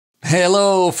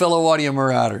Hello, fellow audio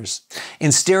marauders.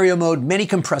 In stereo mode, many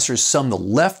compressors sum the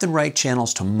left and right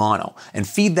channels to mono and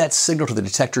feed that signal to the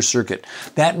detector circuit.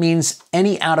 That means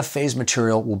any out-of-phase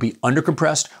material will be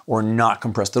undercompressed or not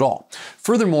compressed at all.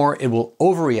 Furthermore, it will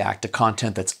overreact to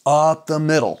content that's up the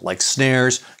middle, like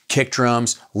snares, kick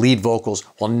drums, lead vocals,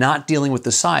 while not dealing with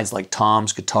the sides like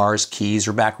toms, guitars, keys,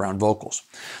 or background vocals.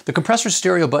 The compressor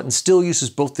stereo button still uses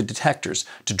both the detectors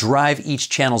to drive each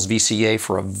channel's VCA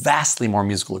for a vastly more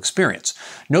musical experience.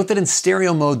 Note that in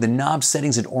stereo mode, the knob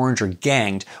settings in orange are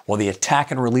ganged, while the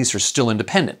attack and release are still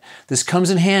independent. This comes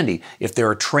in handy if there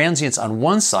are transients on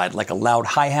one side, like a loud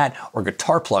hi-hat or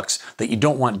guitar plucks, that you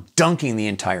don't want dunking the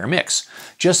entire mix.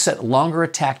 Just set longer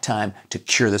attack time to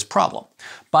cure this problem.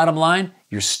 Bottom line,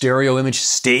 your stereo image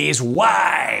stays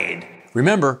wide.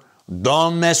 Remember,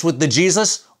 don't mess with the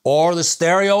Jesus or the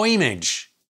stereo image.